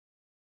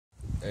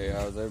Hey,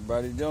 how's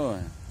everybody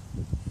doing?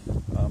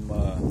 I'm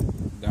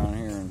down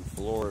here in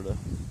Florida.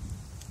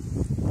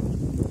 A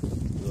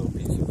little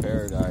piece of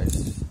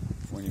paradise.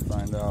 When you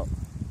find out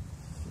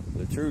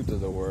the truth of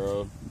the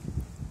world,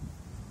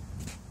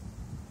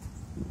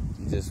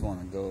 you just want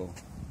to go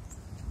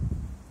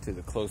to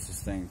the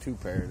closest thing to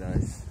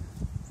paradise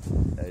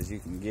as you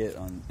can get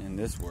in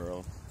this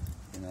world.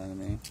 You know what I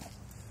mean?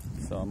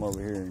 So I'm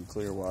over here in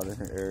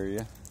Clearwater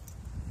area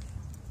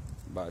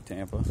by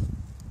Tampa.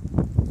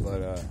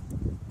 But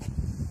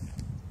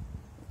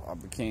I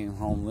became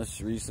homeless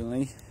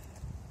recently,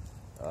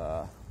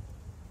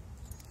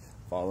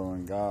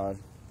 following God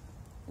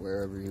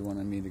wherever He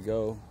wanted me to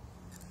go.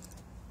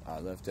 I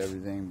left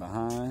everything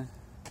behind.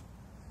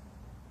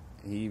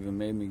 He even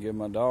made me give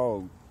my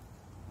dog.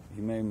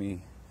 He made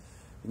me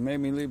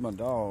leave my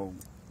dog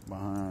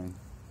behind.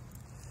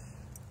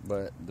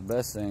 But the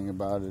best thing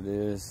about it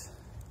is,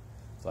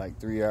 like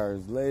 3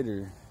 hours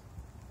later,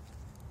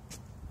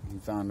 He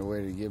found a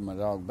way to give my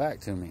dog back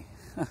to me.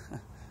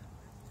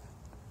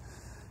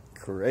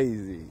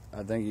 Crazy.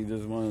 I think He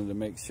just wanted to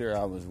make sure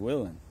I was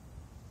willing.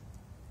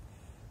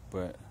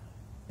 But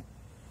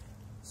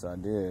so I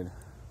did.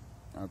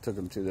 I took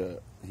him to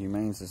the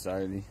Humane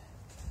Society.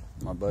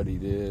 My buddy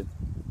did.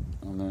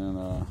 And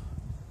then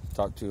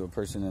talked to a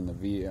person in the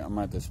VA. I'm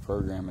at this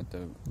program at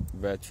the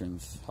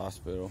Veterans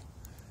Hospital.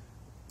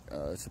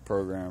 It's a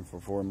program for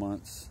 4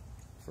 months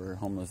for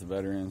homeless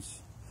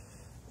veterans.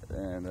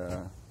 And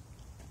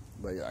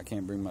but I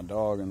can't bring my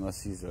dog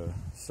unless he's a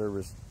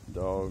service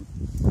dog,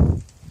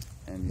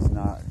 and he's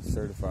not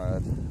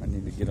certified. I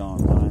need to get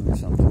online or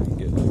something and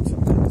get like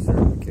some kind of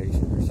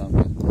certification or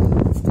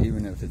something.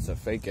 Even if it's a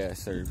fake ass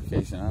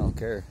certification, I don't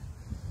care.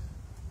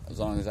 As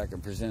long as I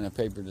can present a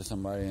paper to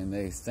somebody and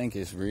they think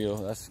it's real,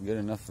 that's good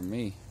enough for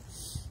me.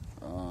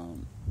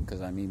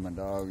 Because I need my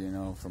dog, you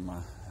know, for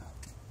my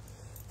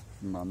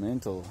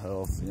mental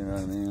health. You know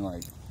what I mean?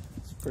 Like,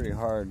 it's pretty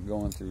hard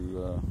going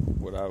through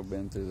what I've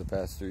been through the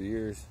past 3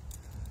 years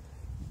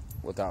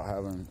without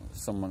having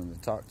someone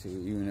to talk to,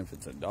 even if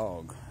it's a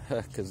dog.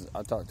 Because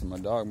I talk to my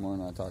dog more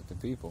than I talk to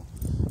people.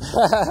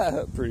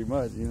 Pretty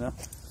much, you know.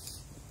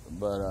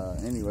 But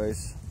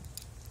anyways,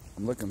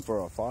 I'm looking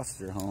for a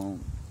foster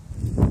home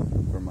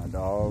for my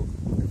dog.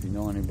 If you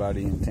know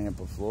anybody in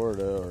Tampa,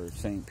 Florida, or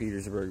St.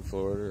 Petersburg,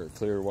 Florida, or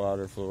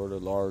Clearwater, Florida,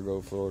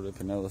 Largo, Florida,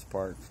 Pinellas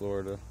Park,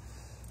 Florida,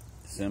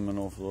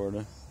 Seminole,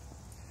 Florida,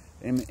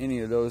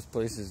 any of those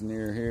places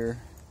near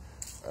here,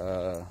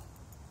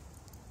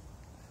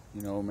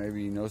 you know,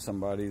 maybe you know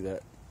somebody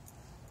that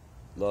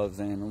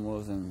loves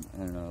animals and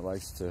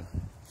likes to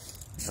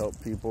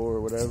help people or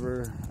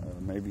whatever.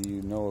 Maybe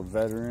you know a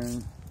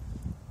veteran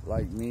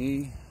like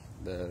me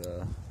that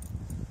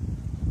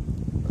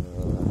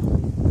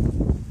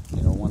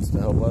you know, wants to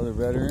help other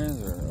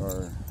veterans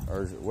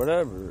or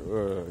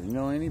whatever. You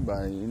know,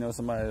 anybody. You know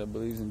somebody that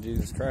believes in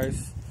Jesus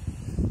Christ,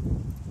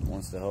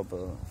 wants to help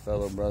a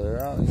fellow brother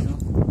out, you know,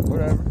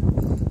 whatever.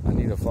 I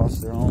need a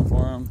foster home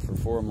for him for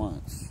 4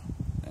 months.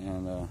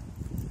 And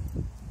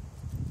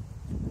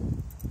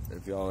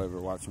if y'all ever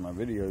watch my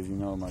videos, you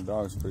know my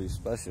dog's pretty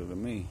special to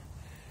me.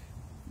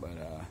 But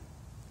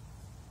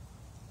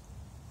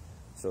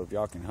so if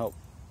y'all can help,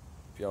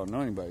 if y'all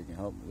know anybody can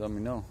help, let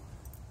me know.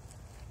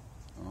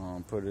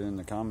 Put it in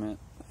the comment,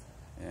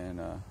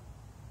 and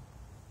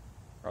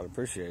I'd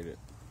appreciate it.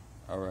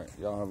 Alright,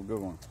 y'all have a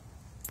good one.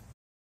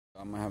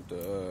 I'm gonna have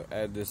to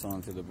add this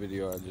onto the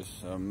video I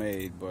just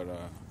made, but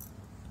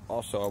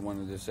also I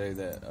wanted to say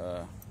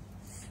that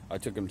I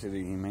took him to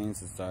the Humane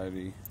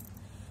Society,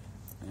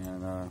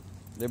 and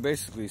they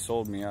basically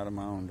sold me out of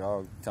my own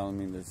dog, telling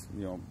me this,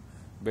 you know,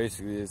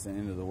 basically it's the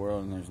end of the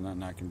world and there's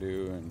nothing I can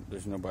do and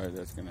there's nobody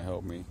that's gonna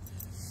help me.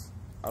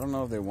 I don't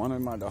know if they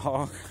wanted my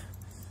dog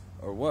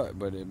or what,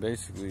 but it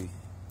basically,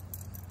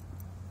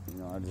 you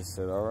know, I just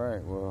said, all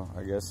right, well,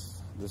 I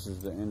guess this is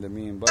the end of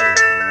me and Buddy,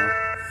 you know.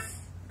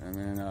 And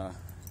then a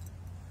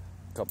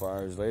couple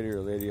hours later,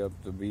 a lady up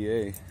at the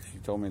VA, she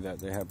told me that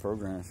they have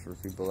programs for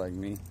people like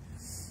me.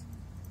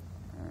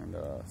 And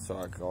so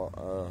I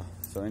call.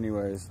 So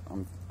anyways,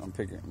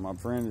 my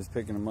friend is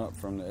picking him up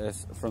from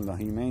the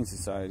Humane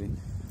Society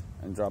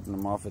and dropping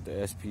him off at the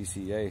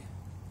SPCA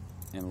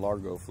in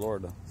Largo,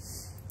 Florida.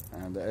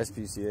 And the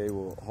SPCA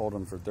will hold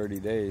him for 30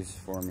 days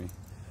for me.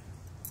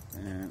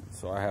 And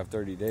so I have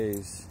 30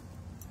 days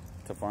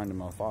to find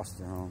him a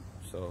foster home.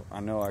 So I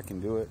know I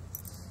can do it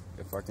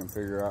if I can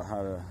figure out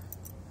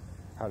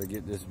how to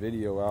get this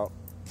video out.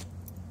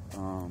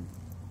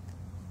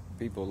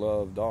 People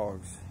love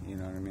dogs, you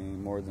know what I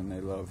mean, more than they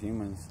love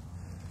humans.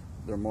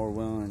 They're more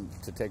willing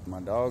to take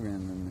my dog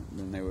in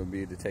than they would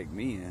be to take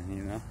me in,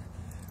 you know,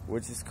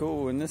 which is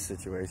cool in this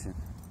situation.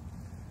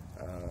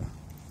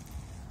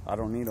 I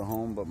don't need a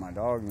home, but my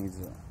dog needs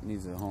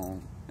a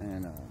home,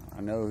 and I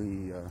know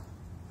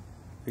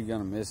he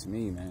gonna miss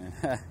me, man.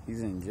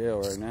 He's in jail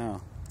right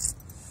now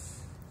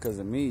because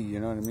of me, you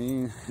know what I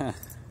mean.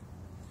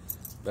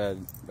 Bad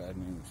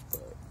news,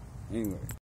 but anyway.